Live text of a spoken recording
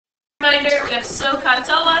we have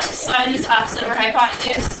SOHCAHTOA, sine is opposite over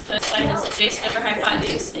hypotenuse, cosine is adjacent over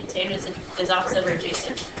hypotenuse, and tangent is opposite over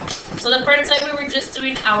adjacent. So the front side we were just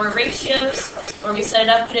doing our ratios, where we set it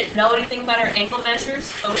up, we didn't know anything about our angle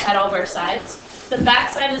measures, but we had all of our sides. The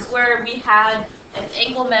back side is where we had an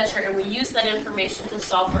angle measure, and we used that information to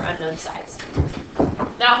solve for unknown sides.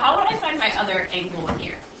 Now, how would I find my other angle in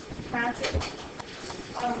here?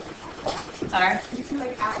 Sorry? You can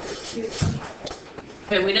like add it to.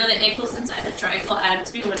 Okay, we know that angles inside the triangle add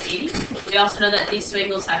to be 180. We also know that these two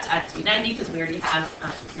angles have to add to be 90 because we already have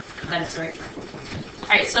that is right.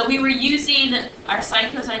 Alright, so we were using our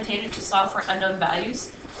sine, cosine, tangent to solve for unknown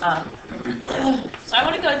values. So I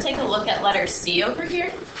want to go and take a look at letter C over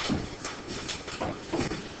here.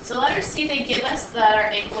 So letter C, they give us that our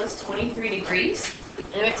angle is 23 degrees,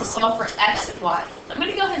 and we have to solve for x and y. I'm going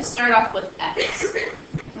to go ahead and start off with x.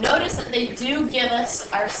 Notice that they do give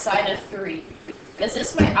us our sine of 3. Is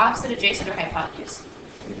this my opposite, adjacent, or hypotenuse?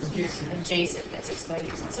 Adjacent. Yes, my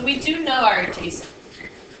adjacent. So we do know our adjacent.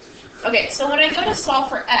 Okay, so when I go to solve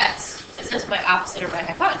for x, is this my opposite or my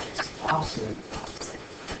hypotenuse? Opposite.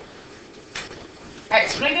 Alright,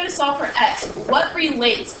 so when I go to solve for x, what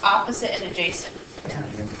relates opposite and adjacent?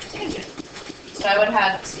 Tangent. So I would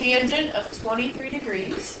have tangent of 23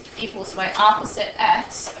 degrees equals my opposite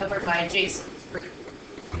x over my adjacent.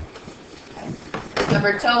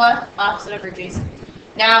 Remember TOA, opposite over adjacent.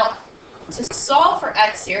 Now, to solve for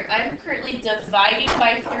x here, I'm currently dividing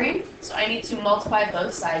by 3, so I need to multiply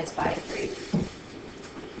both sides by 3.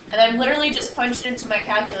 And I'm literally just punching into my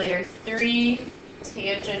calculator 3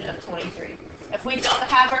 tangent of 23. If we don't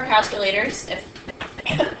have our calculators,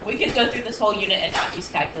 we could go through this whole unit and not use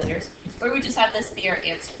calculators, or we just have this be our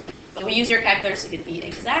answer. But we use your calculators to get the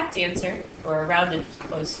exact answer, or a rounded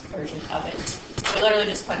close version of it. We literally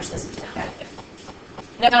just punch this into the calculator.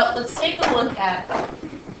 Now, let's take a look at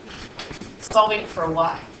solving for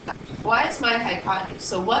y. Y is my hypotenuse.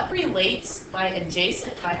 So what relates my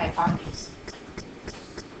adjacent to my hypotenuse?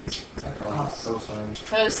 Cosine.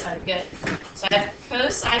 Cosine, good. So I have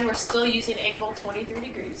cosine, we're still using angle 23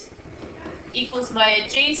 degrees, equals my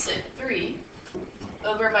adjacent 3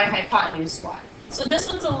 over my hypotenuse y. So this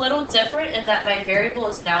one's a little different in that my variable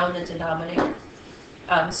is now in the denominator.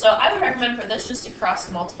 So I would recommend for this just to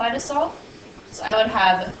cross multiply to solve. So I would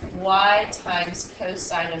have y times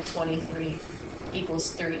cosine of 23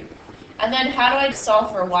 equals 3. And then how do I solve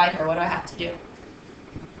for y here? What do I have to do?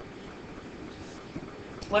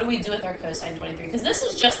 What do we do with our cosine 23? Because this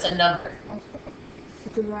is just a number.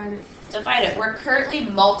 Divide it. Divide it. We're currently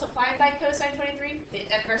multiplying by cosine 23.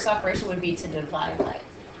 The inverse operation would be to divide by it.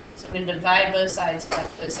 So I'm going to divide both sides by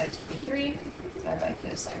cosine 23. Divide by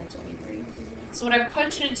cosine 23. So what I'm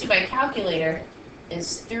punching into my calculator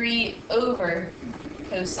is 3 over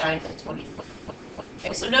cosine of 24.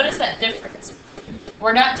 Okay, so notice that difference.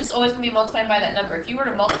 We're not just always going to be multiplying by that number. If you were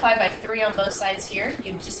to multiply by 3 on both sides here,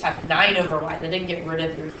 you'd just have 9 over y. They didn't get rid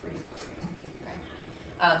of your 3.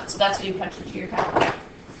 Okay. So that's what you punch into your calculator.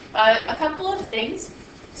 A couple of things.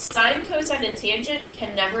 Sine, cosine, and tangent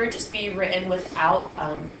can never just be written without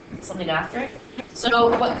something after it.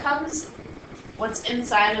 So what's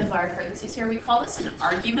inside of our parentheses here, we call this an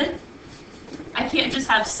argument. I can't just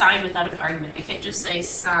have sine without an argument. I can't just say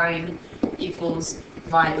sine equals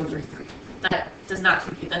y over 3. That does not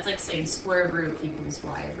compute. That's like saying square root equals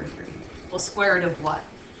y over 3. Well, square root of what?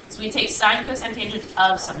 So we take sine, cosine, tangent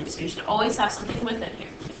of something. So you should always have something with it here.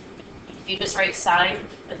 If you just write sine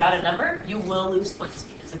without a number, you will lose points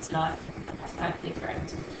because it's not mathematically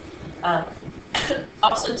correct.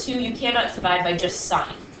 Also, too, you cannot divide by just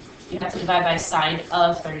sine. You have to divide by sine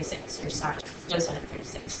of 36, or sine, cosine of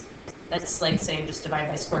 36. That's like saying just divide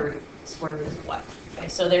by square root. Square root of what? Okay,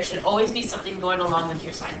 so there should always be something going along with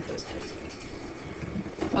your sine and cosine.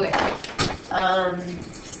 Okay.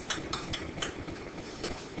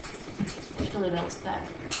 Which one else that?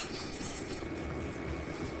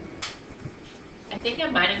 I think I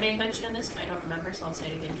might have made mention of this, but I don't remember, so I'll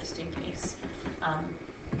say it again just in case.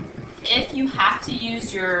 If you have to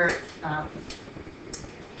use your,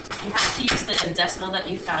 the decimal that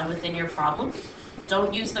you found within your problem.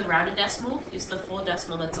 Don't use the rounded decimal, use the full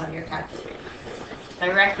decimal that's on your calculator. My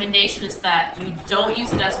recommendation is that you don't use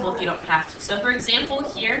the decimal if you don't have to. So for example,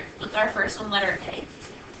 here, with our first one, letter A,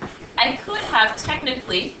 I could have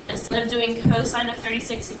technically, instead of doing cosine of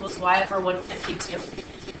 36 equals y over 152,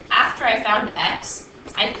 after I found x,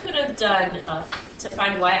 I could have done, to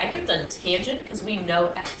find y, I could have done tangent, because we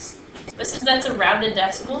know x. But since that's a rounded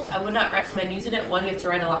decimal, I would not recommend using it. One, you have to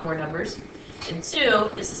write a lot more numbers. And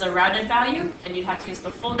 2, this is a rounded value, and you'd have to use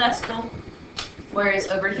the full decimal, whereas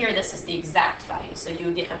over here, this is the exact value, so you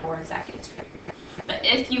would get a more exact answer. But But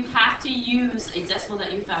if you have to use a decimal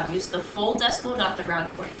that you found, use the full decimal, not the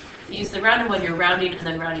rounded one. If you use the rounded one, you're rounding and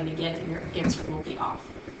then rounding again, and your answer will be off.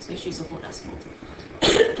 So you should use a full decimal.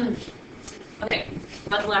 Okay,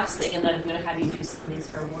 one last thing, and then I'm going to have you use these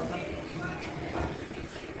for warm-up.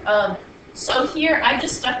 So here, I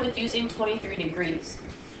just stuck with using 23 degrees.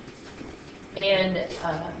 And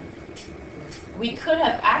we could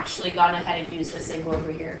have actually gone ahead and used this angle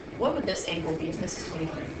over here. What would this angle be if this is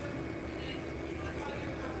 23?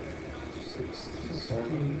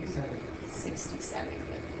 67.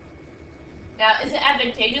 Now, is it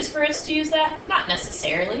advantageous for us to use that? Not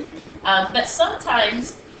necessarily. But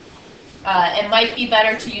sometimes it might be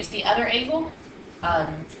better to use the other angle.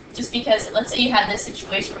 Just because, let's say you had this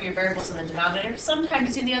situation where your variable's in the denominator.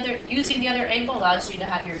 Sometimes using the other angle allows you to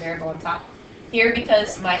have your variable on top. Here,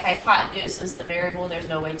 because my hypotenuse is the variable, there's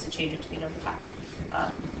no way to change it to be on the top.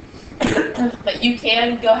 But you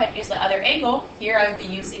can go ahead and use the other angle. Here, I would be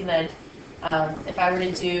using then, if I were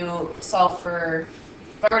to solve for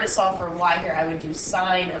y here, I would do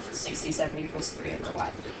sine of 67 equals 3 over y.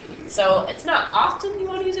 So it's not often you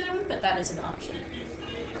want to use it, but that is an option.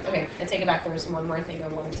 Okay, I take it back. There was one more thing I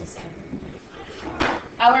wanted to say.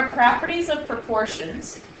 Our properties of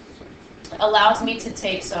proportions allows me to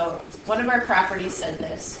take, so one of our properties said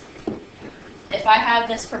this. If I have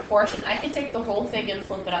this proportion, I can take the whole thing and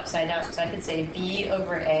flip it upside down. So I can say b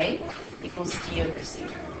over a equals d over c.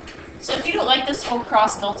 So if you don't like this whole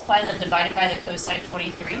cross multiply and then divide it by the cosine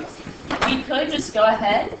 23, we could just go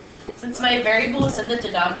ahead, since my variable is in the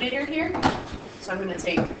denominator here, so I'm going to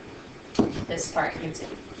take this part here too.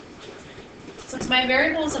 Since my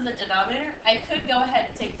variable is in the denominator, I could go ahead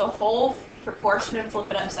and take the whole proportion and flip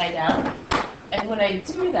it upside down. And when I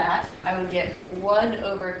do that, I would get 1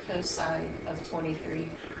 over cosine of 23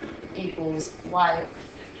 equals y.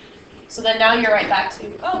 So then now you're right back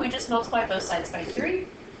to, oh, we just multiply both sides by 3.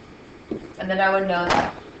 And then I would know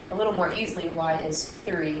that a little more easily y is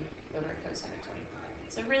 3 over cosine of 23.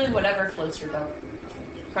 So really whatever floats your boat.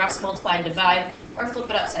 Cross multiply and divide, or flip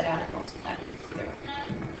it upside down and multiply.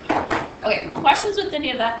 Okay, questions with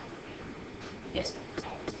any of that? Yes.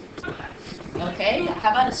 Okay,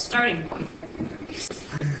 how about a starting point?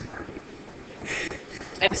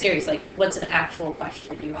 I'm serious, like, what's an actual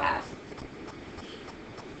question you have?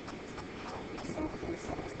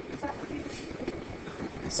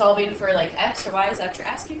 Solving for, like, x or y, is that what you're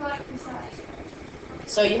asking about?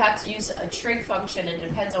 So you have to use a trig function, and it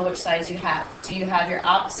depends on which sides you have. Do you have your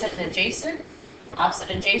opposite and adjacent? Opposite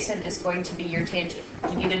and adjacent is going to be your tangent.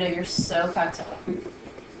 You need to know your SOHCAHTOA.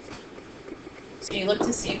 So you look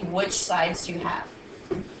to see which sides you have.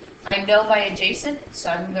 I know my adjacent, so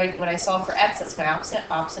I'm going, when I solve for x, that's my opposite.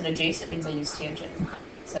 Opposite and adjacent means I use tangent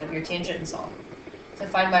instead of your tangent and solve. To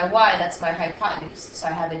find my y, that's my hypotenuse. So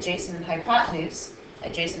I have adjacent and hypotenuse.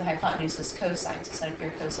 Adjacent and hypotenuse is cosine, so instead of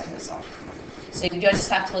your cosine to solve. So you just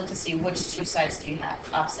have to look to see which two sides do you have.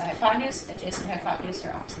 Opposite hypotenuse, adjacent hypotenuse,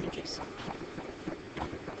 or opposite adjacent.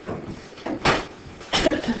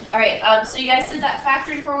 Alright, so you guys did that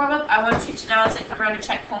factoring for warm-up. I want you to now, as I come around to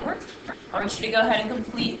check homework, I want you to go ahead and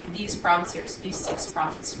complete these problems here. So these 6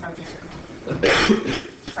 problems from your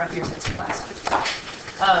sensor class.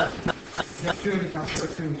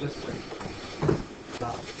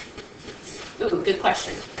 Ooh, good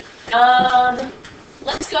question.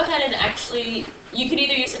 Let's go ahead and actually, you can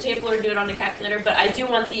either use the table or do it on the calculator, but I do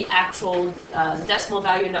want the actual decimal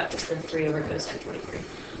value, not just the 3 over cosine 23.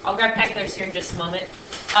 I'll grab calculators here in just a moment.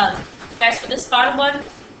 Guys, for this bottom one,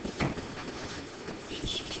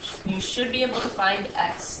 you should be able to find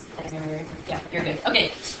x. Yeah, you're good.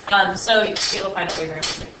 Okay, so you'll be able to find it later.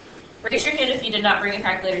 Raise your hand if you did not bring a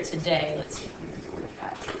calculator today. Let's see.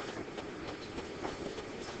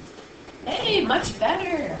 Hey, much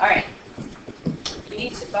better. All right. You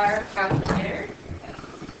need to borrow a calculator.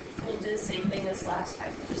 We'll do the same thing as last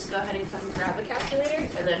time. Just go ahead and come grab a calculator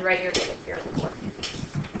and then write your name here on the board.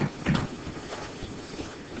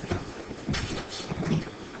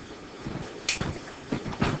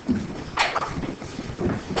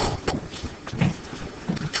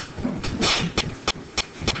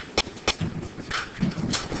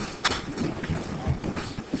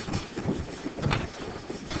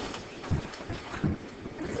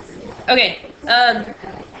 Okay,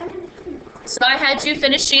 so I had you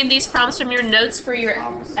finishing these problems from your notes for your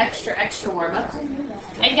extra warm-up.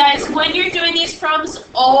 And guys, when you're doing these problems,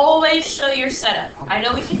 always show your setup. I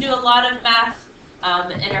know we can do a lot of math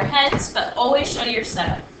in our heads, but always show your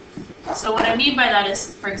setup. So what I mean by that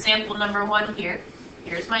is, for example, number 1 here,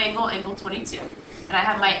 here's my angle, angle 22. And I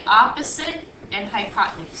have my opposite and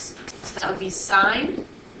hypotenuse. So that would be sine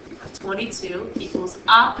of 22 equals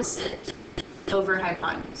opposite over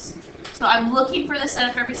hypotenuse. So I'm looking for the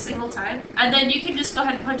setup every single time, and then you can just go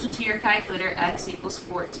ahead and punch into your calculator x equals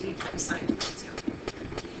 14 times sine 22.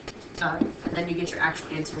 And then you get your actual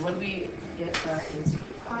answer. What do we get for our answer?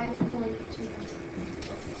 5.2.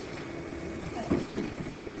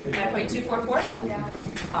 5.244? Yeah.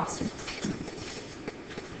 Awesome.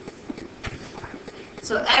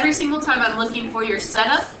 So every single time I'm looking for your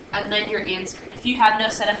setup and then your answer. If you have no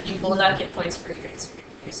setup, you will not get points for your answer.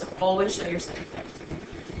 Okay, so always show your setup.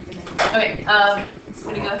 Okay, I'm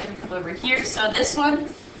going to go ahead and come over here. So this one,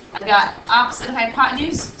 I got opposite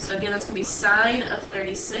hypotenuse. So again, that's going to be sine of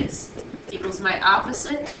 36 equals my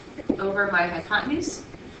opposite over my hypotenuse.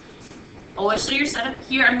 Always show your setup.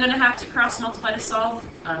 Here, I'm going to have to cross multiply to solve.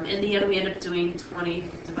 In the end, we end up doing 20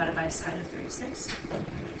 divided by sine of 36.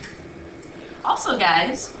 Also,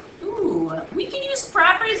 guys, we can use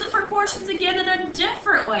properties of proportions again in a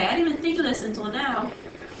different way. I didn't even think of this until now.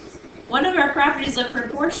 One of our properties of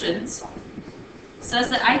proportions says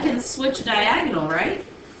that I can switch diagonal, right?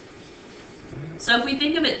 So if we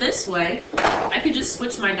think of it this way, I could just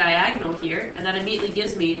switch my diagonal here, and that immediately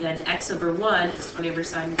gives me that x over 1 is 20 over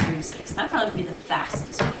sine 36. That'd probably be the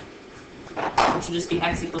fastest way. Which would just be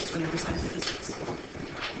x equals 20 over sine 36.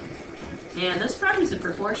 And those properties of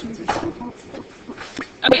proportions are so helpful.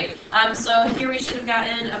 Okay, so here we should have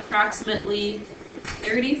gotten approximately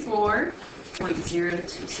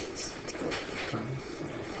 34.026.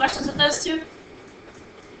 Questions with those two?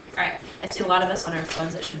 Alright, I see a lot of us on our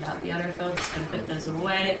phones that should not be on our phones. Just going to put those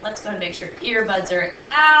away. Let's go and make sure earbuds are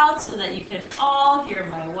out so that you can all hear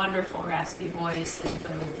my wonderful raspy voice and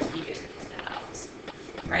both ears out.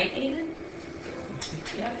 Right, Aiden?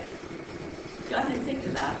 Yeah. Go ahead and think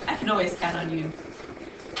of that. I can always count on you.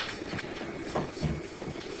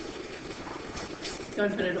 Go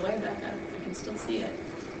and put it away, Becca. I can still see it.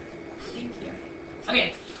 Thank you.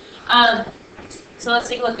 Okay. So let's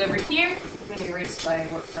take a look over here. I'm going to erase my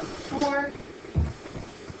work from before.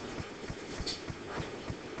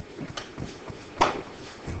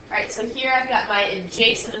 Alright, so here I've got my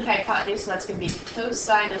adjacent and hypotenuse, so that's going to be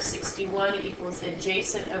cosine of 61 equals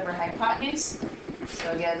adjacent over hypotenuse.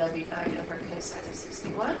 So again, that'll be 9 over cosine of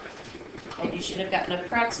 61. And you should have gotten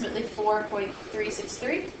approximately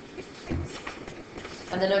 4.363.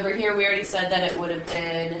 And then over here, we already said that it would have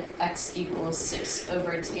been x equals 6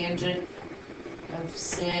 over tangent of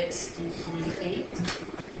 68.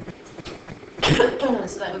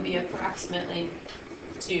 So that would be approximately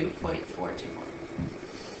 2.424.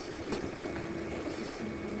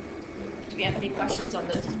 Do we have any questions on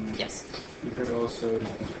this? Yes. You could also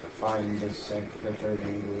find the third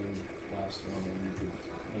angle in the last one and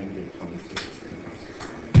you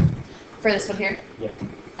could -22. For this one here? Yeah.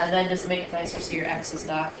 And then just make it nicer so your x is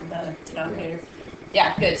not in the denominator.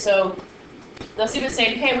 Yeah, good. So let's even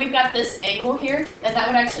say, hey, we've got this angle here, and that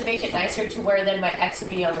would actually make it nicer to where then my x would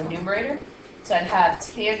be on the numerator. So I'd have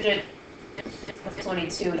tangent of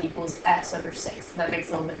 22 equals x over 6. That makes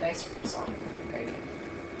it a little bit nicer to solve. Very good.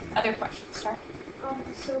 Other questions? Start.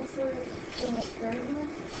 So for the third one,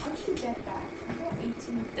 how did you get that? I got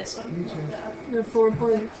 18. This one? The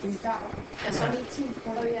 4.3. That one. This one? 18.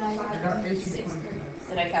 Oh yeah, I got 18.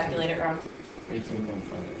 Did I calculate it wrong?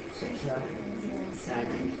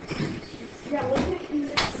 18.5. Yeah, wasn't it?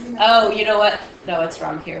 Oh, you know what? No, it's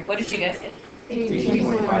wrong here. What did you guys get?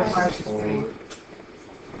 18.564.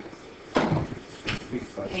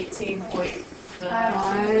 18.5.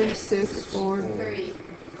 5, 6, 4, 3,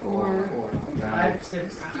 4, 5,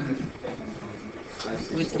 6.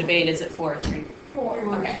 With debate, is it 4 or 3?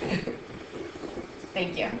 4. Okay.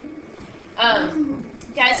 Thank you.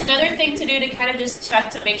 Guys, another thing to do to kind of just check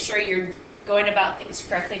to make sure you're going about things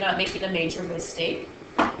correctly, not making a major mistake,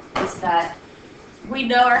 is that we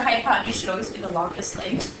know our hypotenuse should always be the longest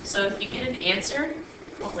leg. So if you get an answer,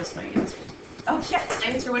 what was my answer? Oh yes, the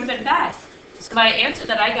answer would have been bad. So my answer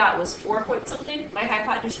that I got was 4 point something. My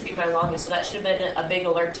hypotenuse should be my longest, so that should have been a big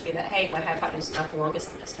alert to me that, hey, my hypotenuse is not the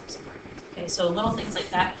longest in this step somewhere. Okay, so little things like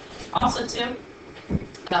that. Also too,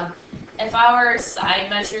 if our side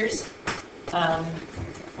measures,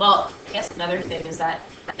 well, I guess another thing is that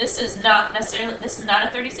this is not a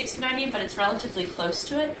 30-60-90, but it's relatively close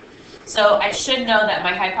to it. So I should know that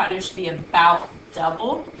my hypotenuse should be about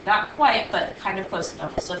double, not quite, but kind of close to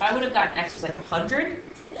double. So if I would have gotten x was like 100,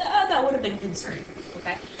 that would have been concerning,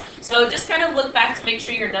 okay? So just kind of look back to make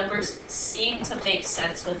sure your numbers seem to make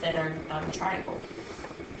sense within our triangle.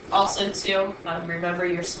 Also too, remember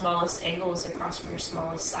your smallest angle is across from your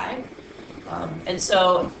smallest side. And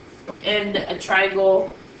so in a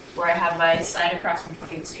triangle where I have my side across from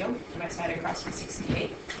 22 and my side across from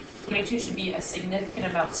 68, 22 should be a significant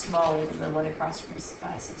amount smaller than the one across from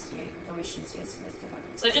 68, or we should see a significant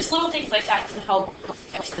amount. So just little things like that can help.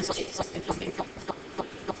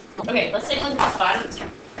 Okay, let's take a look at this bottom two.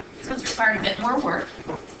 This one's requiring a bit more work.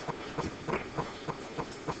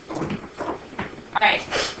 Alright,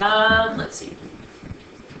 let's see.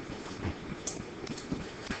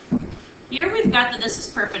 Here we've got that this is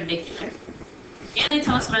perpendicular. And they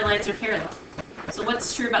tell us my lines are parallel. So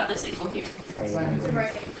what's true about this angle here?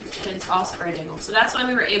 It's also right angle. So that's why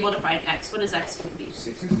we were able to find x. What is x going to be?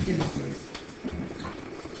 62.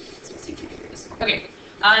 Okay.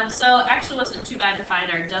 So actually wasn't too bad to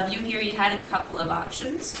find our w here. You had a couple of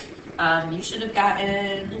options. You should have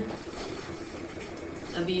gotten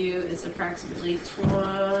w is approximately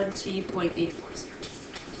 20.840.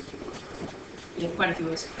 You have quite a few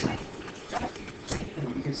ways.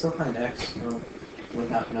 You can still find x,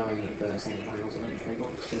 without knowing that the same angles in a triangle.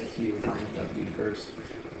 So if you find w first,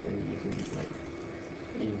 then you can like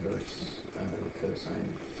inverse the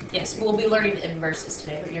cosine. Yes, we'll be learning inverses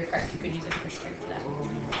today, but you're correct. You could use inverse trig for that.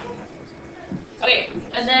 Okay,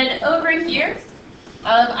 and then over here,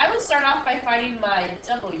 I would start off by finding my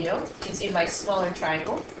w using my smaller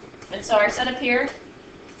triangle. And so our setup here,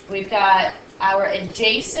 we've got our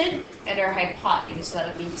adjacent and our hypotenuse. So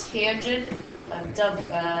that would be tangent of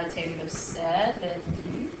tangent of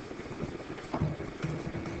 70.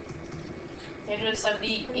 Tangent of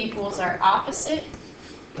 70 equals our opposite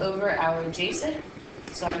over our adjacent.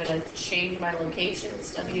 So I'm going to change my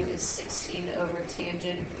locations. W is 16 over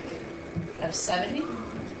tangent of 70.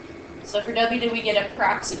 So for W, did we get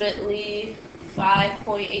approximately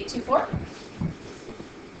 5.824?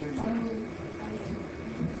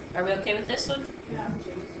 Are we okay with this one? Yeah.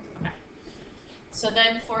 Okay. So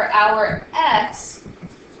then for our x,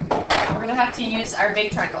 we're going to have to use our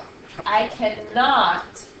big triangle. I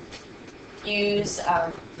cannot use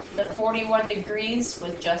the 41 degrees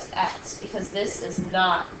with just x because this is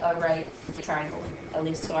not a right triangle. At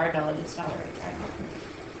least to our knowledge, it's not a right triangle.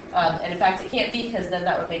 And in fact, it can't be because then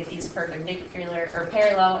that would make these perpendicular or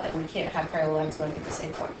parallel, and we can't have parallel lines going at the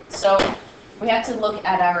same point. So we have to look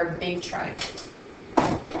at our big triangle.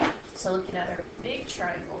 So looking at our big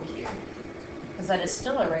triangle here, because that is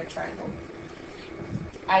still a right triangle.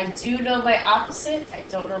 I do know my opposite. I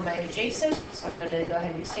don't know my adjacent, so I'm going to go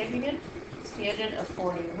ahead and use tangent again. Tangent of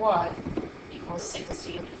 41 equals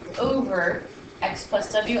 16 over x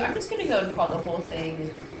plus w. I'm just going to go and call the whole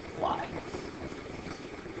thing y.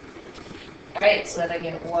 Alright, so then I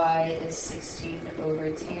get y is 16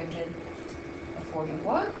 over tangent of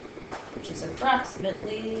 41, which is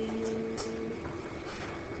approximately...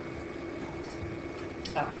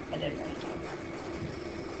 Oh, I didn't write it down.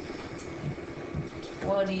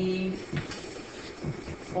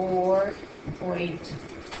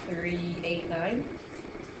 24.389.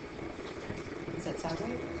 Does that sound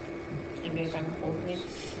right? Maybe if I'm holding.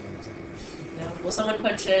 No. Will someone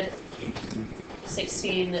punch it?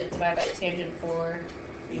 16 divided by tangent 4.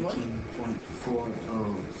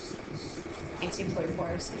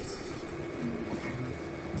 18.406.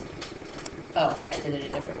 Oh, I did it a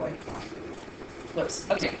different way. Whoops.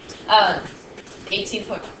 Okay. 18.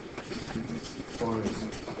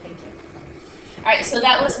 Thank you. Alright, so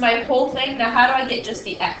that was my whole thing. Now how do I get just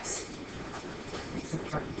the x?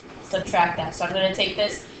 Subtract that. So I'm going to take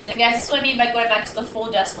this. And guys, this is what I mean by going back to the full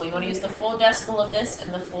decimal. You want to use the full decimal of this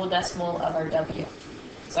and the full decimal of our w.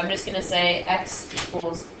 So I'm just going to say x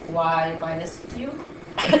equals y minus q.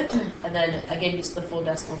 And then, again, use the full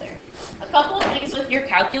decimal there. A couple of things with your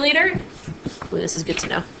calculator. Ooh, this is good to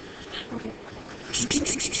know.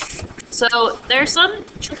 So there are some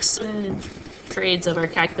tricks and trades of our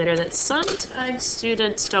calculator that sometimes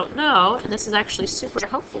students don't know, and this is actually super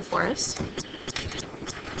helpful for us.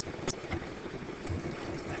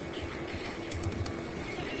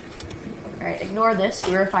 Alright, ignore this.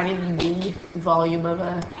 We were finding the volume of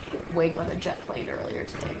a wing on a jet plane earlier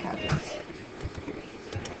today, calculus.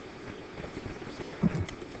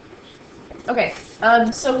 Okay,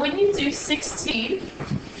 so when you do 16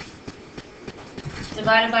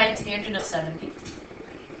 divided by a tangent of 70,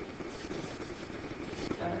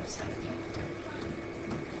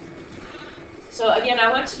 so again, I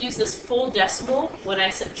want to use this full decimal when I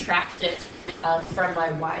subtract it from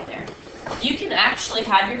my y there. You can actually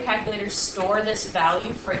have your calculator store this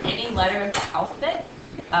value for any letter of the alphabet,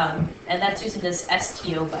 and that's using this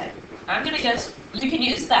STO button. I'm going to guess you can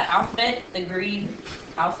use that alphabet, the green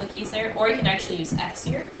alpha keys there, or you can actually use X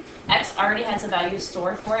here. X already has a value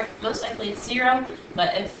stored for it. Most likely it's 0,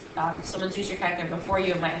 but if someone's used your calculator before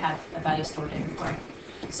you, it might have a value stored in for it.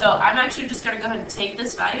 So I'm actually just going to go ahead and take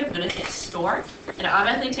this value. I'm going to hit store, and it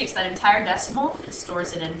automatically takes that entire decimal and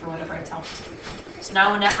stores it in for whatever I tell it to. So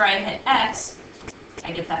now whenever I hit X,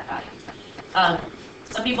 I get that value.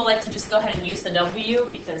 Some people like to just go ahead and use the W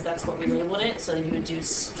because that's what we labeled it. So you would do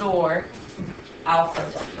store alpha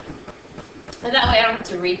W. And that way I don't have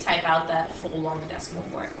to retype out that full long decimal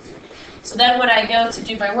for it. So then when I go to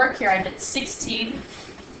do my work here, I did 16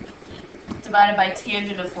 divided by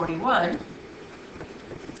tangent of 41.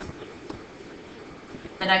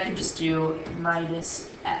 Then I can just do minus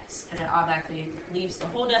X, and it automatically leaves the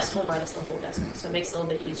whole decimal minus the whole decimal. So it makes it a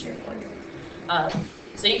little bit easier for you.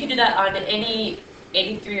 So you can do that on any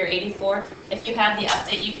 83 or 84. If you have the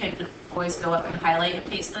update, you can always go up and highlight and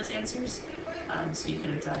paste those answers. So you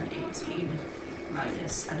could have done 18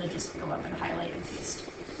 minus, and then just go up and highlight and paste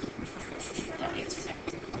that answer.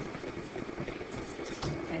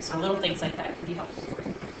 Okay, so little things like that can be helpful for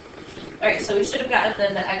you. Alright, so we should have gotten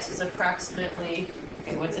then that X is approximately,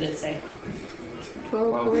 okay, what did it say?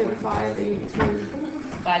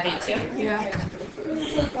 12.582. 582? Yeah.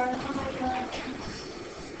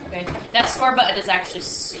 Okay, that score button is actually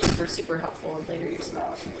super, super helpful in later years.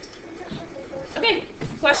 Okay,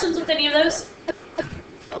 questions with any of those?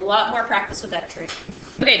 A lot more practice with that trig.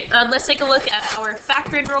 Okay, let's take a look at our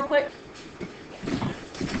factoring real quick.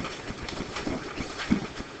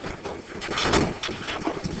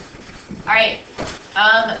 Alright,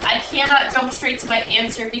 I cannot jump straight to my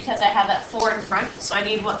answer because I have that 4 in front, so I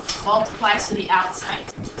need what multiplies to the outside.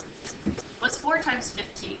 What's 4 times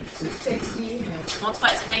 15? 60.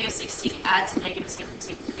 Multiplies to negative 16, add to negative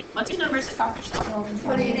 17. What two numbers accomplish that?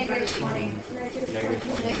 20, negative 20.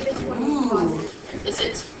 Negative 20. Ooh. Is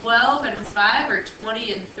it 12 and 5 or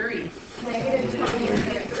 20 and 3? Negative 20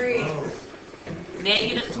 and 3.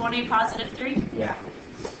 Negative 20, positive 3? Yeah.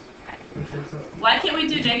 Why can't we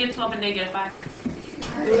do negative 12 and negative 5?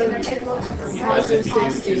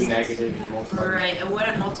 Right, it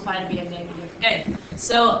wouldn't multiply to be a negative. Okay,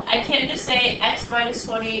 so I can't just say x minus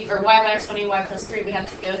 20 or y minus 20, y plus 3. We have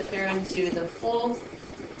to go through and do the full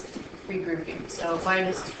regrouping. So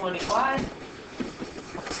minus 20y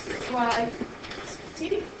plus 3y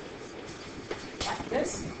t. Like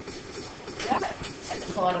this. Yeah. I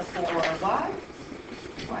can pull out a 4y.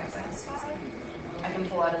 Y minus 5. I can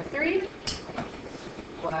pull out a 3. Y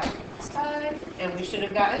minus 5. And we should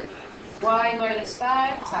have gotten y minus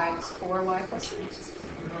 5 times 4y plus 3.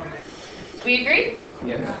 We agree?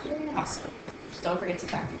 Yeah. Awesome. Just don't forget to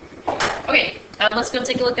factor. Okay, let's go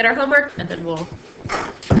take a look at our homework, and then we'll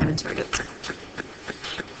dive into our notes.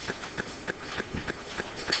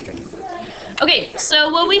 Okay, so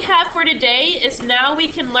what we have for today is now we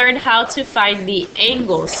can learn how to find the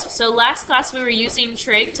angles. So last class we were using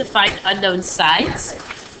trig to find unknown sides.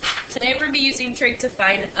 Today we're going to be using trig to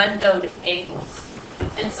find unknown angles.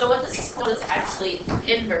 And so what this is called is actually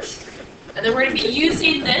inverse trig. And then we're going to be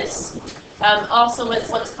using this also with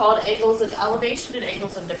what's called angles of elevation and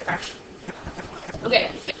angles of depression. Okay,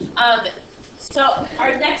 so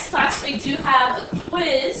our next class we do have a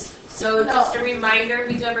quiz. So just a reminder,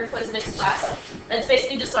 we do have our quiz next class. That's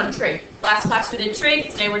basically just on trig. Last class we did trig,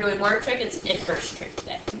 today we're doing more trig, it's inverse trig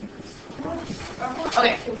today.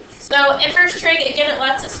 Okay, so inverse trig, again, it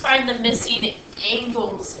lets us find the missing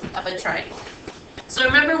angles of a triangle. So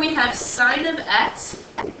remember we have sine of x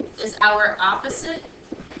is our opposite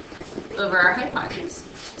over our hypotenuse.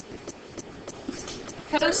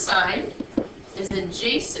 Cosine is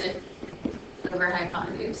adjacent over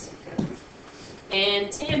hypotenuse.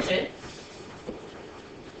 And tangent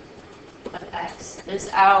of x is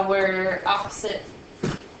our opposite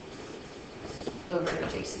over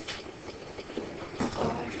adjacent.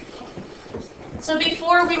 So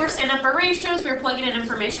before we were setting up our ratios, we were plugging in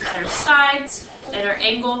information at our sides and our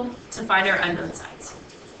angle to find our unknown sides.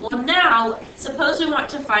 Well now, suppose we want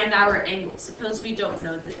to find our angle. Suppose we don't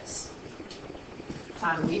know this.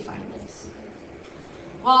 How do we find this?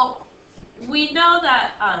 Well, we know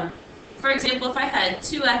that, for example, if I had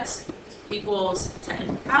 2x equals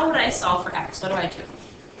 10, how would I solve for x? What do I do?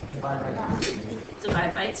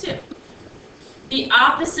 Divide by 2. The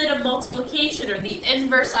opposite of multiplication, or the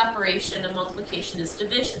inverse operation of multiplication, is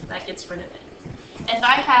division. That gets rid of it. If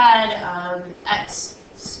I had x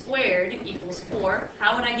squared equals 4,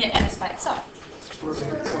 how would I get x by itself?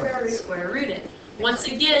 Square root it. Once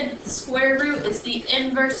again, the square root is the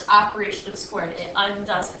inverse operation of squared. It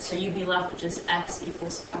undoes it, so you'd be left with just x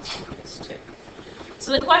equals x minus 2.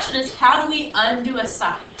 So the question is, how do we undo a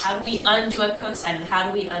sine? How do we undo a cosine? And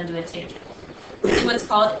how do we undo a tangent? We do what's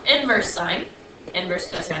called inverse sine,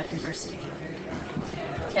 inverse cosine, inverse tangent.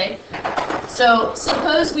 Okay? So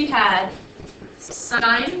suppose we had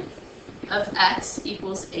sine of x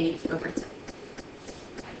equals 8 over 10.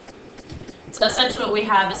 So essentially what we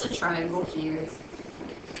have is a triangle here.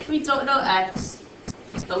 We don't know x,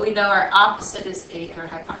 but we know our opposite is 8 in our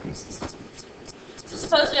hypothesis. So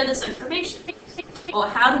suppose we have this information. Well,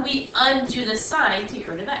 how do we undo the sign to get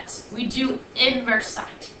rid of x? We do inverse sign.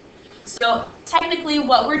 So technically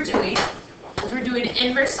what we're doing is we're doing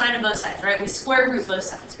inverse sign of both sides, right? We square root both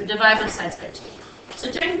sides. We divide both sides by 2. So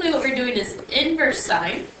technically what we're doing is inverse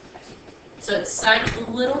sign. So it's sine of the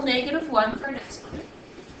little -1 for an exponent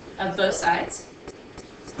of both sides.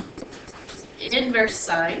 Inverse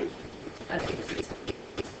sign of 8 over 10.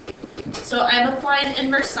 So I'm applying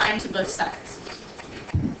inverse sign to both sides.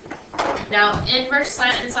 Now, inverse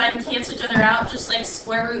sign and sine cancel each other out, just like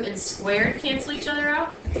square root and squared cancel each other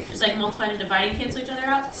out. Just like multiplying and dividing cancel each other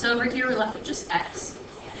out. So over here, we're left with just x.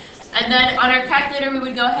 And then on our calculator, we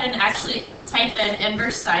would go ahead and actually type in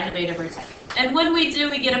inverse sine of 8 over 10. And when we do,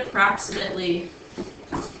 we get approximately,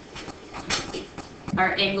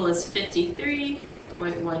 our angle is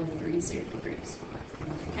 53.130 degrees.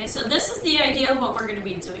 Okay, so this is the idea of what we're going to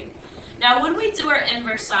be doing. Now, when we do our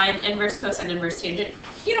inverse sine, inverse cosine, inverse tangent,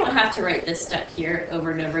 you don't have to write this step here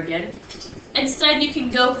over and over again. Instead, you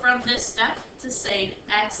can go from this step to saying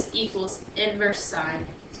x equals inverse sine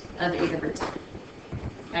of 8 over 10.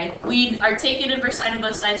 Okay? We are taking inverse sine on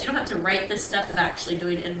both sides. You don't have to write this step of actually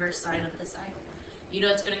doing inverse sine of this side. You know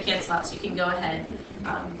it's going to cancel out, so you can go ahead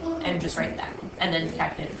and just write that, and then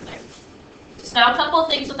calculate it from there. So now a couple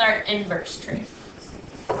of things with our inverse trig.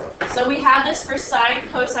 So we have this for sine,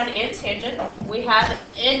 cosine, and tangent. We have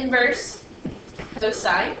inverse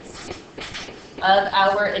cosine of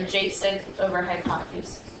our adjacent over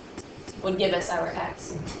hypotenuse would give us our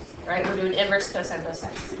x. Right? We're doing inverse cosine both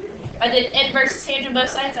sides. If I did inverse tangent both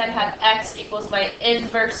sides, I'd have x equals my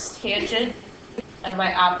inverse tangent and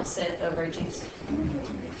my opposite over adjacent.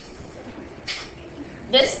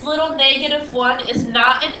 This little -1 is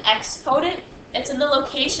not an exponent. It's in the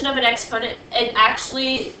location of an exponent. It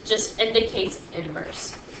actually just indicates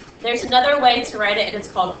inverse. There's another way to write it, and it's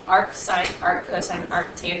called arc sine, arc cosine,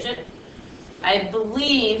 arc tangent. I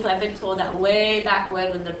believe I've been told that way back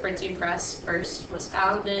when the printing press first was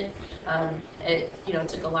founded, it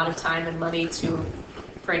took a lot of time and money to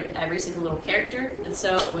print every single little character, and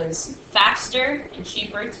so it was faster and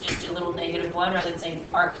cheaper to just do a little -1 rather than saying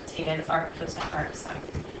arc tan, arc cosine, arc sine.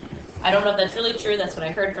 I don't know if that's really true. That's what I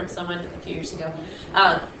heard from someone a few years ago.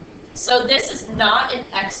 So this is not an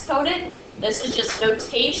exponent. This is just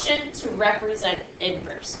notation to represent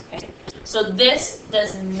inverse. Okay? So this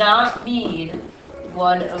does not mean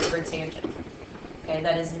 1 over tangent. Okay,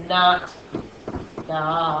 that is not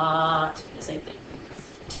the same thing.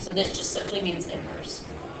 So this just simply means inverse.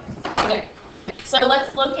 Okay, so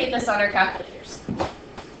let's locate this on our calculators.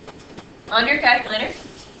 On your calculator,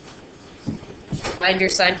 find your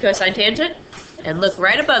sine, cosine, tangent, and look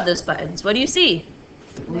right above those buttons. What do you see?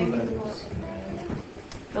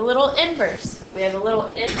 The little inverse. We have a little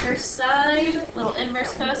inverse sine, little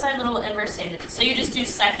inverse cosine, little inverse tangent. So you just do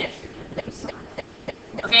second.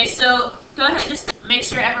 Okay, so go ahead and just make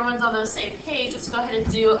sure everyone's on the same page. Let's go ahead and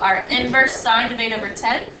do our inverse sine of 8 over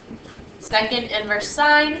 10. Second inverse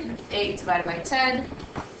sine, 8 divided by 10.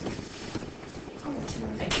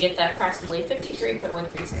 I can get that approximately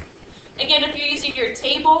 53.130. Again, if you're using your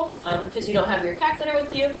table, because you don't have your calculator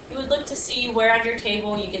with you, you would look to see where on your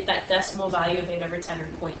table you get that decimal value of 8 over 10 or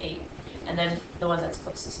 0.8, and then the one that's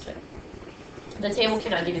closest to it. The table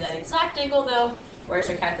cannot give you that exact angle, though, whereas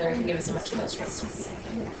your calculator can give us a much closer answer.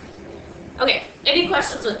 Okay, any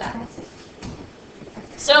questions with that?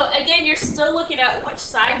 So again, you're still looking at which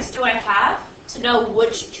sides do I have to know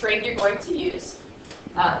which trig you're going to use.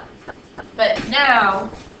 But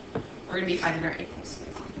now, we're going to be finding our angles.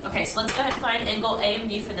 Okay, so let's go ahead and find angle A and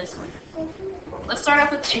B for this one. Let's start off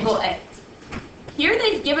with angle A. Here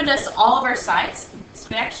they've given us all of our sides, so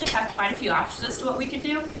we actually have quite a few options as to what we can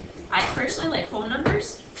do. I personally like whole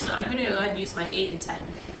numbers, so I'm going to go ahead and use my 8 and 10.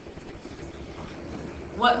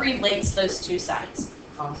 What relates those two sides?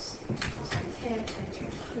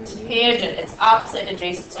 Tangent. It's opposite and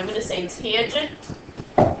adjacent, so I'm going to say tangent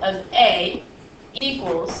of A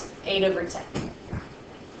equals 8 over 10.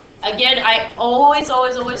 Again, I always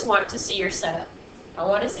want to see your setup. I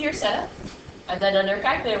want to see your setup. And then under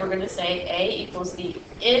calculator, we're going to say A equals the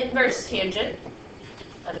inverse tangent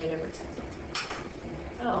of 8 over 10.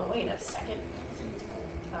 Oh, wait a second.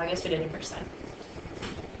 Oh, I guess we did inverse sine.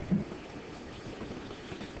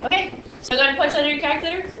 Okay, so go ahead and punch that in your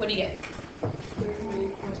calculator. What do you get?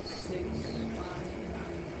 38.6.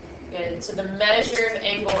 Good. So the measure of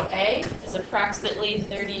angle A is approximately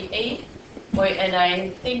 38. And I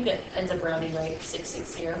think it ends up rounding right,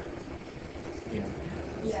 660. Yeah.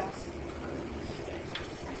 Yeah.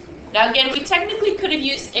 Now again, we technically could have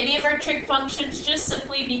used any of our trig functions just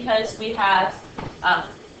simply because we have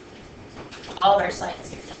all of our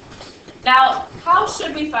sides here. Now, how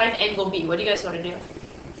should we find angle B? What do you guys want to do?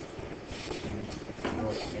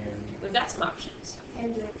 We've got some options.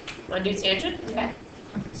 Tangent. Want to do tangent? Okay.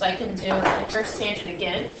 So I can do the first tangent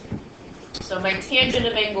again. So my tangent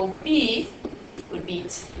of angle B would be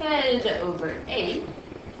 10 over 8.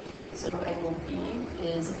 So angle B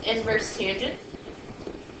is inverse tangent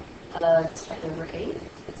of 10 over 8.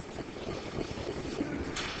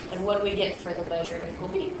 And what do we get for the measure of angle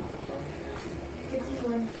B?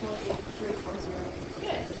 51.340.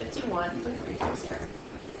 Good, 51.340.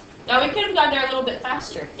 Now we could have gone there a little bit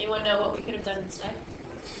faster. Anyone know what we could have done instead?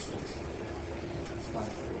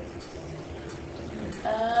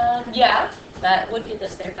 Yeah, that would get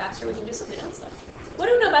us there faster. We can do something else though. What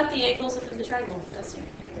do we know about the angles within the triangle? That's it.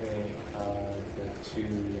 Okay, the two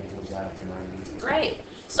angles out to 90. Great.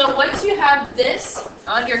 So once you have this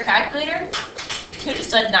on your calculator, you could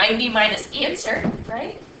just done 90 minus answer,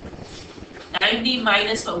 right? 90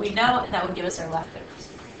 minus what we know, and that would give us our leftovers.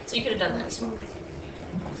 So you could have done that as well.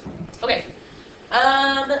 Okay.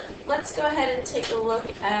 Let's go ahead and take a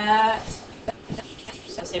look at.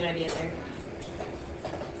 So same idea there.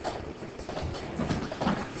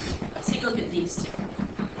 Let's take a look at these two.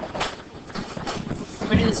 I'm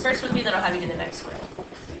gonna do this first with me, then I'll have you do the next one.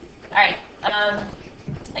 All right.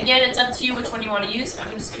 Again, it's up to you which one you want to use.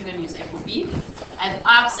 I'm just going to use angle B. I have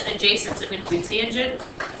opposite adjacent, so I'm going to do tangent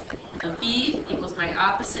of B equals my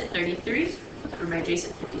opposite 33 or my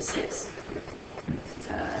adjacent 56.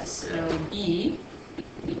 So B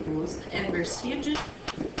equals the inverse tangent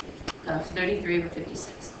of 33 over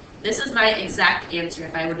 56. This is my exact answer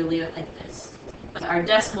if I were to leave it like this. Our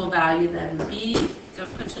decimal value then would be, go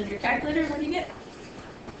punch in your calculator, what do you get?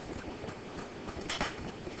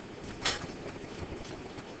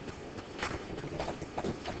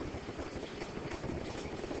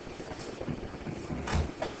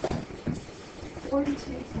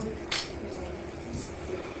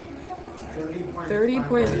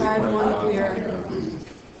 $30.510.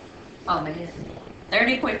 Oh man.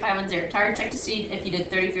 30.510. It's hard to check to see if you did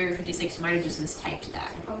 33 or 56. You might have just mistyped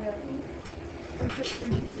that.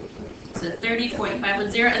 So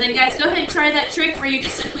 30.510. And then guys, go ahead and try that trick where you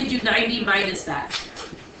just simply do 90 minus that.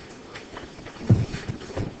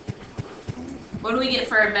 What do we get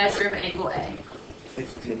for a measure of angle A?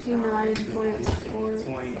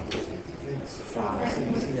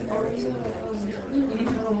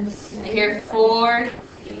 59.4. I hear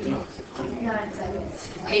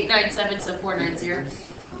 897, so 490.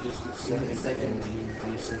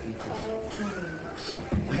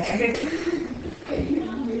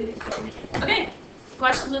 Okay,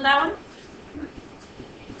 questions on that one?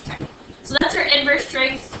 So that's our inverse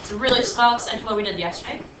trig. It's a really small extension of what we did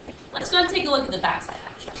yesterday. Let's go and take a look at the backside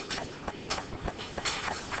action.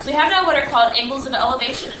 We have now what are called angles of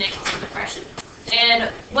elevation and angles of depression. And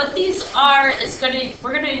what these are is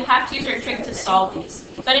we're going to have to use our trig to solve these.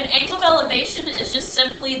 But an angle of elevation is just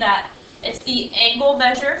simply that it's the angle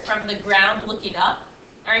measure from the ground looking up.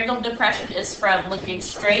 Our angle of depression is from looking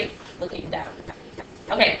straight, looking down.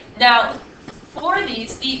 Okay, now for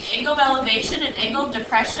these, the angle of elevation and angle of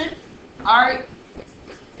depression are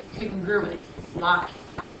congruent. Why?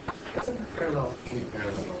 Parallel.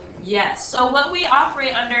 Yes, so what we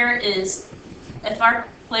operate under is if our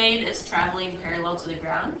plane is traveling parallel to the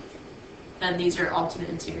ground, then these are alternate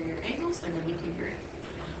interior angles, they're going to be congruent.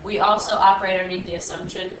 We also operate underneath the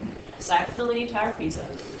assumption, aside from the leaning tower Pisa,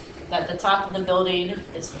 that the top of the building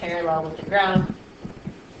is parallel with the ground.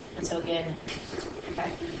 And so again,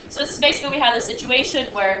 okay. So this is basically we have a situation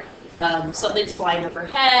where something's flying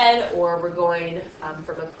overhead, or we're going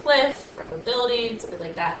from a cliff, from a building, something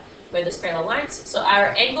like that, where there's parallel lines. So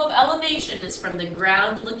our angle of elevation is from the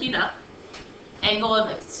ground looking up. Angle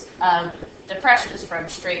of depression is from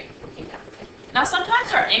straight looking down. Now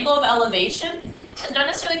sometimes our angle of elevation is not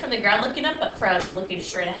necessarily from the ground looking up, but from looking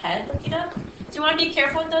straight ahead looking up. So you want to be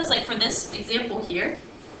careful with those. Like for this example here,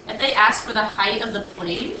 if they ask for the height of the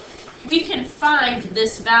plane, we can find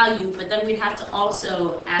this value, but then we'd have to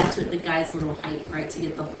also add to it the guy's little height, right, to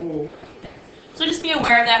get the whole thing. So just be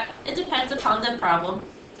aware of that. It depends upon the problem.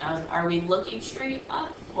 Are we looking straight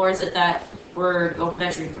up, or is it that we're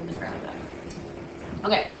measuring from the ground up?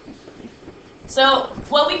 Okay. So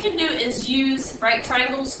what we can do is use right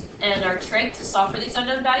triangles and our trig to solve for these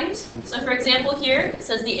unknown values. So for example here, it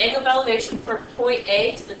says the angle of elevation for point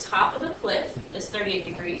A to the top of the cliff is 38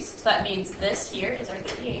 degrees. So that means this here is our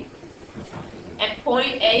 38. And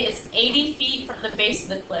point A is 80 feet from the base of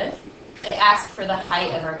the cliff. They ask for the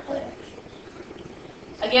height of our cliff.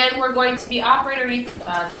 Again, we're going to be operating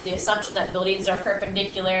the assumption that buildings are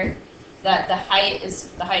perpendicular, that the height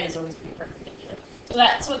is always going to be perpendicular. So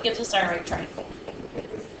that's what gives us our right triangle.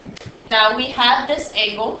 Now we have this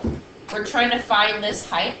angle. We're trying to find this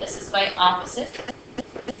height. This is my opposite.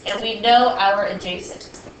 And we know our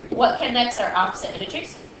adjacent. What connects our opposite and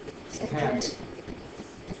adjacent? Tangent.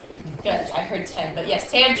 Good, I heard 10, but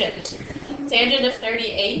yes, tangent. Tangent of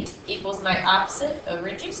 38 equals my opposite over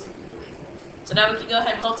adjacent. So now we can go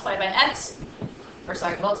ahead and multiply by x, or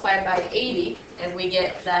sorry, multiply by 80, and we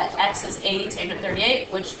get that x is 80 tangent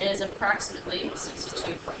 38, which is approximately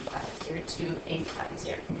 62.5 here,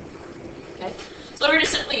 2850. Okay, so we're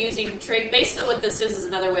just simply using trig. Basically what this is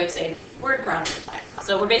another way of saying word ground multiply.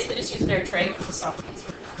 So we're basically just using our trig to solve these.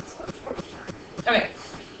 Okay.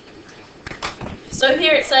 So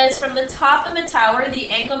here it says, from the top of the tower, the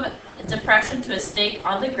angle of depression to a stake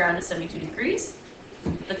on the ground is 72 degrees.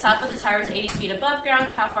 The top of the tower is 80 feet above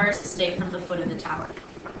ground. How far is the stake from the foot of the tower?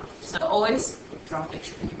 So always draw a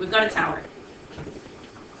picture. We've got a tower.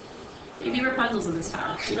 Maybe Rapunzel's in this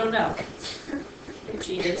tower. We don't know. Here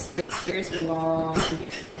she is. Here's the long.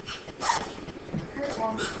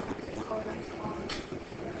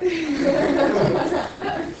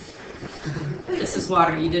 This is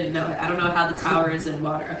water. You didn't know it. I don't know how the tower is in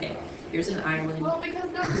water. Okay. Here's an island. Well, because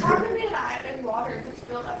no, how can be an island in water if it's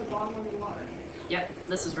built at the bottom of the water? Yep,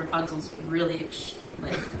 this is Rapunzel's really,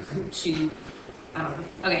 like, she, I don't know.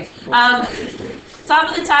 Okay, top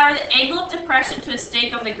of the tower, the angle of depression to a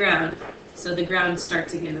stake on the ground. So the ground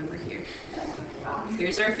starts again over here.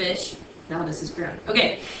 Here's our fish. Now this is ground.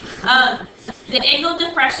 Okay, the angle of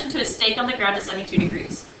depression to a stake on the ground is 72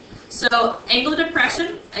 degrees. So angle of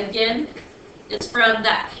depression, again, is from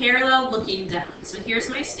that parallel looking down. So here's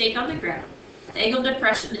my stake on the ground. The angle of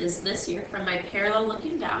depression is this here, from my parallel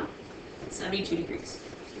looking down. 72 degrees.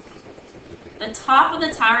 The top of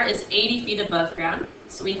the tower is 80 feet above ground.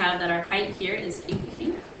 So we have that our height here is 80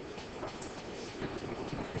 feet.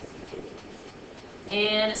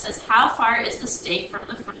 And it says, how far is the stake from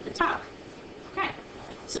the front of the tower? Okay.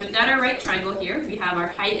 So we've got our right triangle here. We have our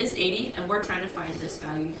height is 80, and we're trying to find this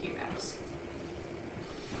value here, x.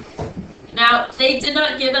 Now, they did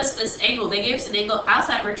not give us this angle. They gave us an angle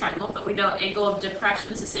outside of our triangle, but we know angle of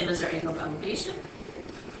depression is the same as our angle of elevation.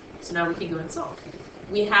 So now we can go and solve.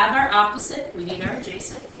 We have our opposite, we need our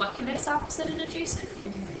adjacent. What connects opposite and adjacent?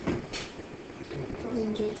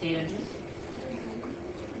 Tangent.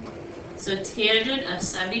 So tangent of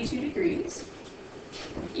 72 degrees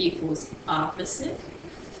equals opposite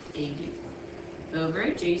 80 over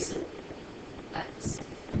adjacent x.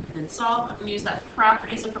 And solve, I'm going to use that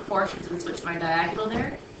properties of proportions and switch my diagonal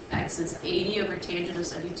there. X is 80 over tangent of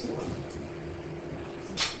 72.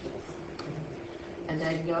 And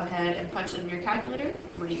then go ahead and punch it in your calculator.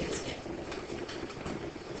 What do you guys get?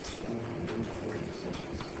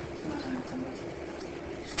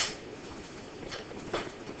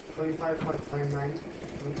 $25.59.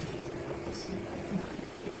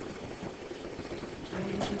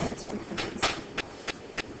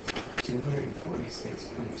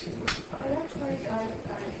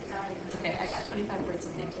 246.2. Okay, I got 25 words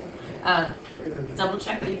something too. Double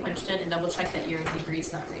check that you punched in and double check that you're in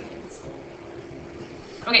degrees, not radians.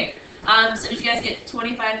 Okay, so did you guys get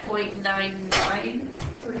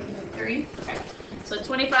 25.993? Okay, so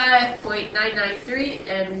 25.993,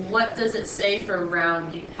 and what does it say for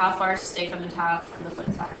rounding? How far is the stake on the top from the foot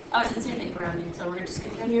of the tower? Oh, it doesn't say anything for rounding, so we're just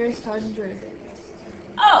going to... Nearest 100.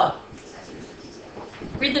 Oh!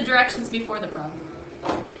 Read the directions before the problem.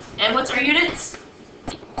 And what's our units?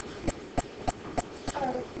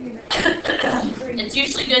 It's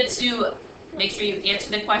usually good to make sure you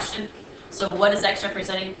answer the question. So what is x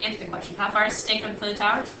representing? Answer the question. How far is the stake from the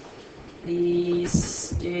tower? The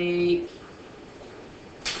stake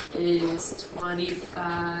is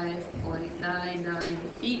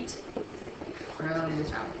 25.99 feet from the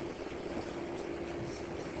tower.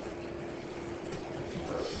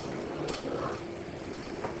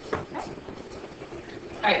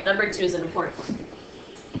 Alright, number 2 is an important one.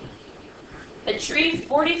 A tree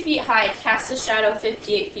 40 feet high casts a shadow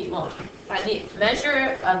 58 feet long. Find the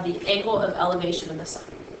measure of the angle of elevation of the sun.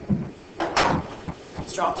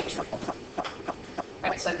 Let's draw a picture.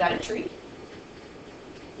 Alright, so I've got a tree.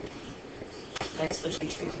 Next bush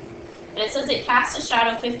tree. And it says it casts a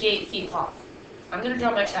shadow 58 feet long. I'm going to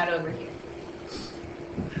draw my shadow over here.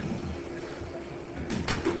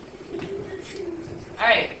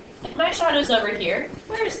 Alright, if my shadow's over here,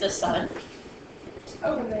 where's the sun?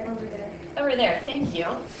 Over there, over there. Over there, thank you.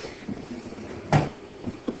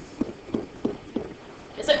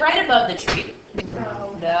 Is it right above the tree?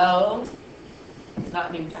 No. No.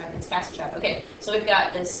 not noon time, it's past shadow. Okay, so we've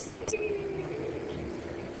got this.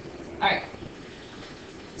 Alright.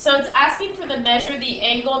 So it's asking for the measure the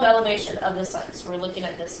angle of elevation of the sun. So we're looking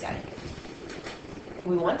at this guy.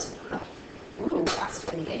 We want. Ooh, asked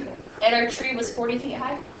for the angle. And our tree was 40 feet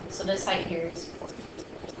high. So this height here is 40.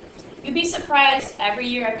 You'd be surprised, every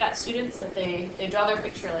year I've got students that they draw their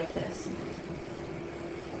picture like this.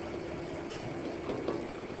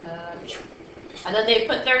 And then they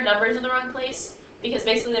put their numbers in the wrong place because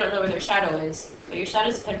basically they don't know where their shadow is. But your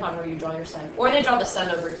shadows depend upon where you draw your sun. Or they draw the sun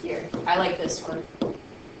over here. I like this one.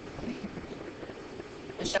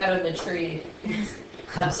 The shadow of the tree.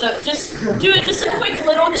 So just do it, just a quick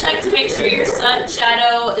little check to make sure your sun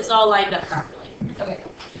shadow is all lined up properly. Okay.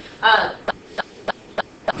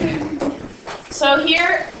 So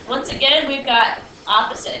here, once again, we've got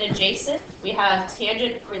opposite and adjacent. We have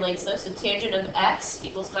tangent relates those. So tangent of x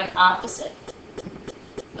equals my opposite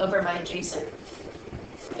over my adjacent.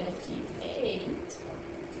 58.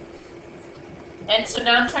 And so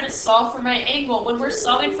now I'm trying to solve for my angle. When we're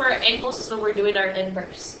solving for our angles, this is when we're doing our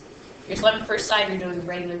inverse. You're solving first side, you're doing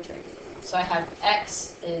regular trig. So I have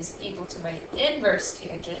x is equal to my inverse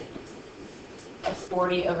tangent of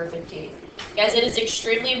 40 over 58. Guys, it is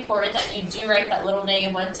extremely important that you do write that little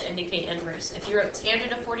 -1 to indicate inverse. If you wrote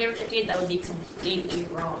tangent of 40 over 58, that would be completely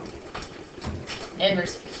wrong.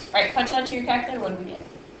 Inverse. All right, punch onto your calculator. What do we get?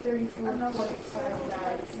 34.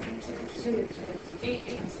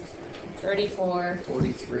 34.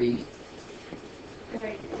 43.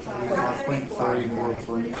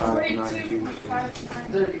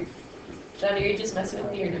 30. Johnny, are you just messing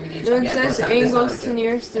with me, or do we need No, to? it says angles to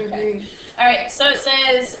nearest degree. All right, so it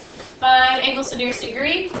says find angles to nearest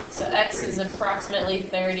degree. So x is approximately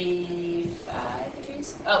 35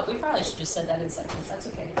 degrees. Oh, we probably should just said that in seconds. That's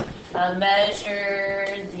okay.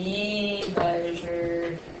 Measure the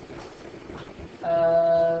measure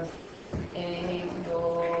of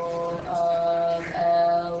angle of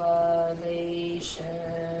elevation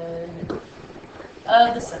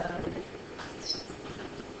of the sun.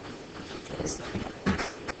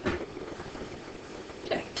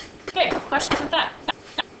 Okay, questions with that?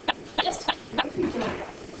 Yes.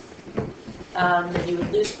 Then you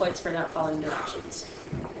would lose points for not following directions.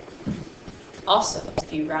 Also,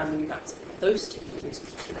 if you round your nuts, those two you lose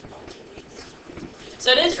points.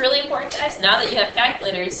 So it is really important, guys. Now that you have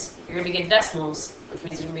calculators, you're going to be getting decimals, which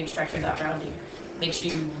means you're going to be instructed without rounding. Make sure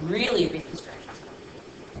you really read the instructions.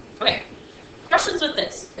 Okay, questions with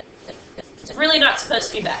this? It's really not supposed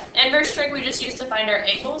to be bad. Inverse trig we just use to find our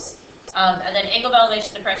angles. And then angle of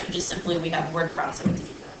elevation and pressure, just simply we have word processing.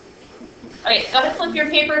 Okay, go ahead and flip your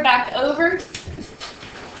paper back over.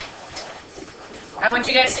 I want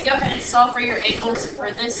you guys to go ahead and solve for your angles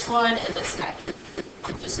for this one and this guy.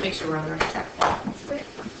 Just to make sure we're on the right track.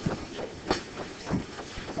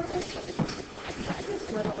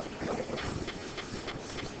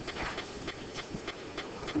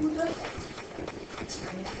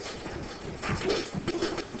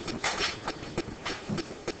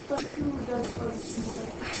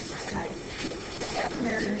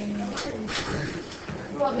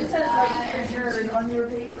 Well, this says like figure on your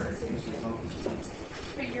paper.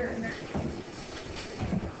 Figure in there.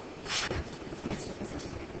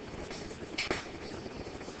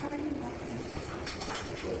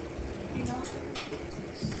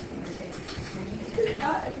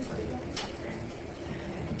 Not everybody.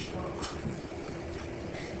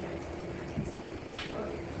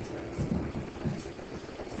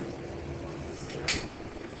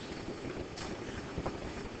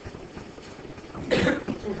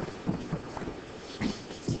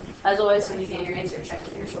 As always, when you get your answer, check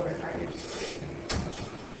with your shoulder partners.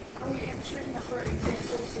 Are we answering for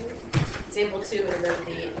example 2? Example 2 and then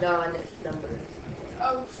the non-number.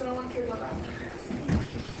 Oh, so no one cares about that.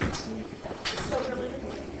 So related.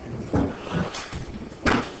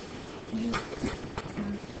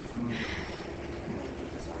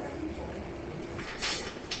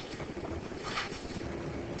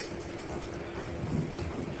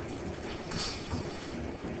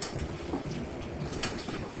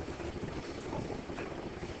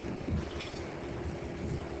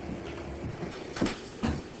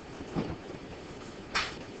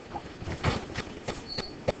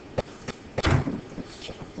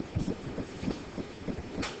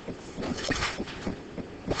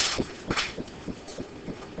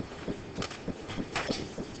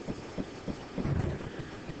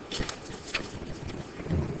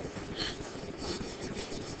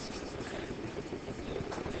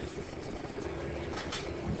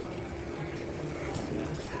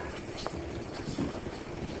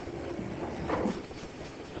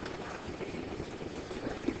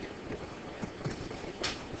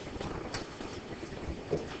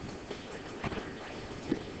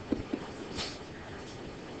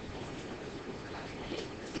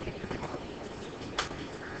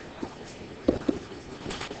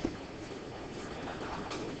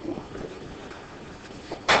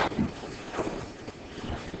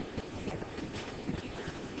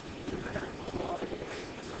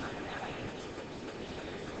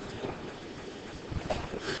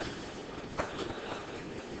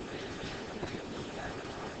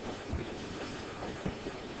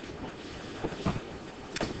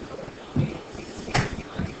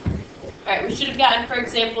 Alright, we should have gotten, for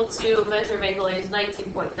example, to measure of angle A is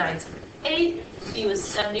 19.978, B was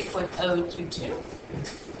 70.022. And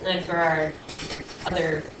then for our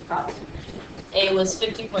other problem, A was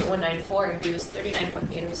 50.194 and B was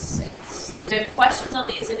 39.806. Do you have questions on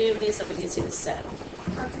these? Any of these that we can see the set?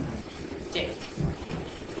 Dave,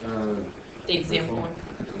 the example one.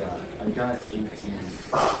 Yeah, I got 18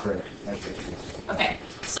 for everything. Okay,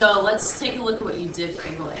 so let's take a look at what you did for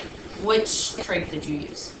angle A. Which trig did you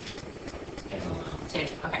use?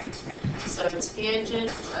 Tangent, okay. So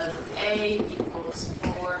tangent of A equals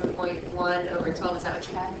 4.1 over 12, is that what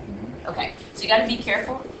you had? Okay, so you gotta be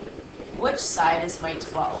careful. Which side is my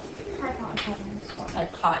 12?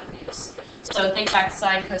 Hypotenuse. So think back to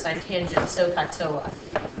sine, cosine, tangent, SOHCAHTOA.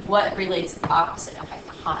 What relates the opposite of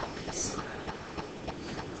hypotenuse?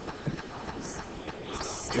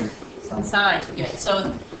 Sine, good.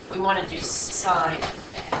 So we want to do sine.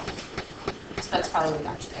 So that's probably what we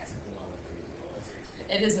got you there.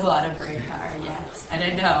 It is a lot of brain power, yes. And I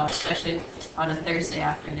know, especially on a Thursday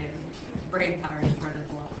afternoon, brain power is running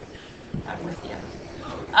low. I'm with you.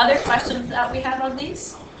 Other questions that we have on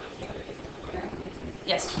these?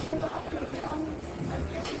 Yes.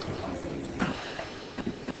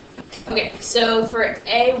 Okay, so for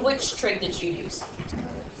A, which trig did you use?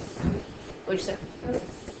 What'd you say?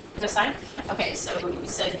 Cosine? Okay, so you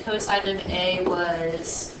said cosine of A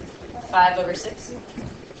was 5 over 6?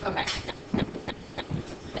 Okay.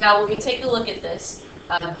 Now, when we take a look at this,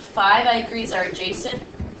 5, I agree, is our adjacent,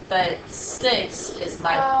 but 6 is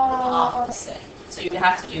my opposite. So you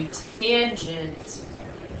have to do tangent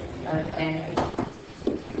of A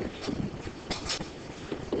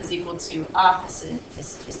is equal to opposite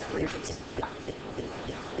is 3.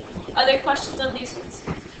 Other questions on these ones?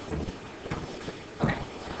 Okay.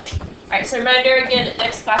 Alright, so reminder again,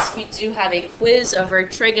 next class we do have a quiz over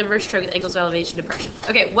trig, inverse trig, with angles of elevation, depression.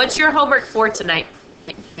 Okay, what's your homework for tonight?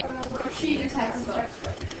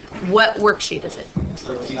 What worksheet is it?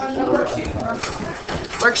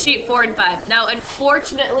 Worksheet 4 and 5. Now,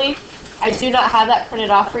 unfortunately, I do not have that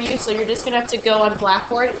printed off for you, so you're just going to have to go on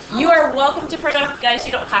Blackboard. You are welcome to print it off, guys.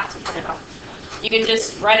 You don't have to print it off. You can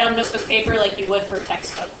just write on notebook paper like you would for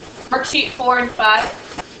textbook. Worksheet 4 and 5.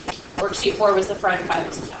 Worksheet 4 was the front, 5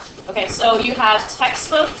 was the back. Okay, so you have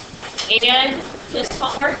textbook and this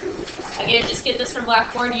homework. Again, just get this from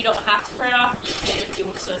Blackboard. You don't have to print it off. You can if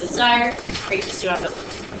you so desire, or you just do it.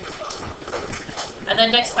 And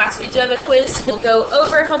then next class we do have a quiz. We'll go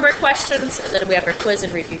over homework questions, and then we have our quiz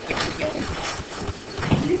and review period.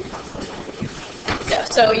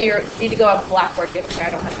 So you need to go on Blackboard. Give I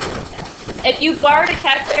don't have to do that. If you borrowed a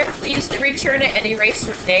calculator, please return it and erase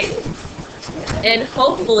your name. And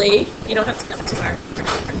hopefully you don't have to come tomorrow.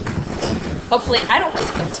 Hopefully I don't have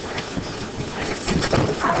to come tomorrow.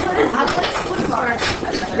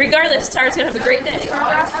 Regardless, Tara's gonna have a great day. I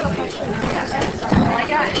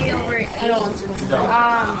got 8 over 8.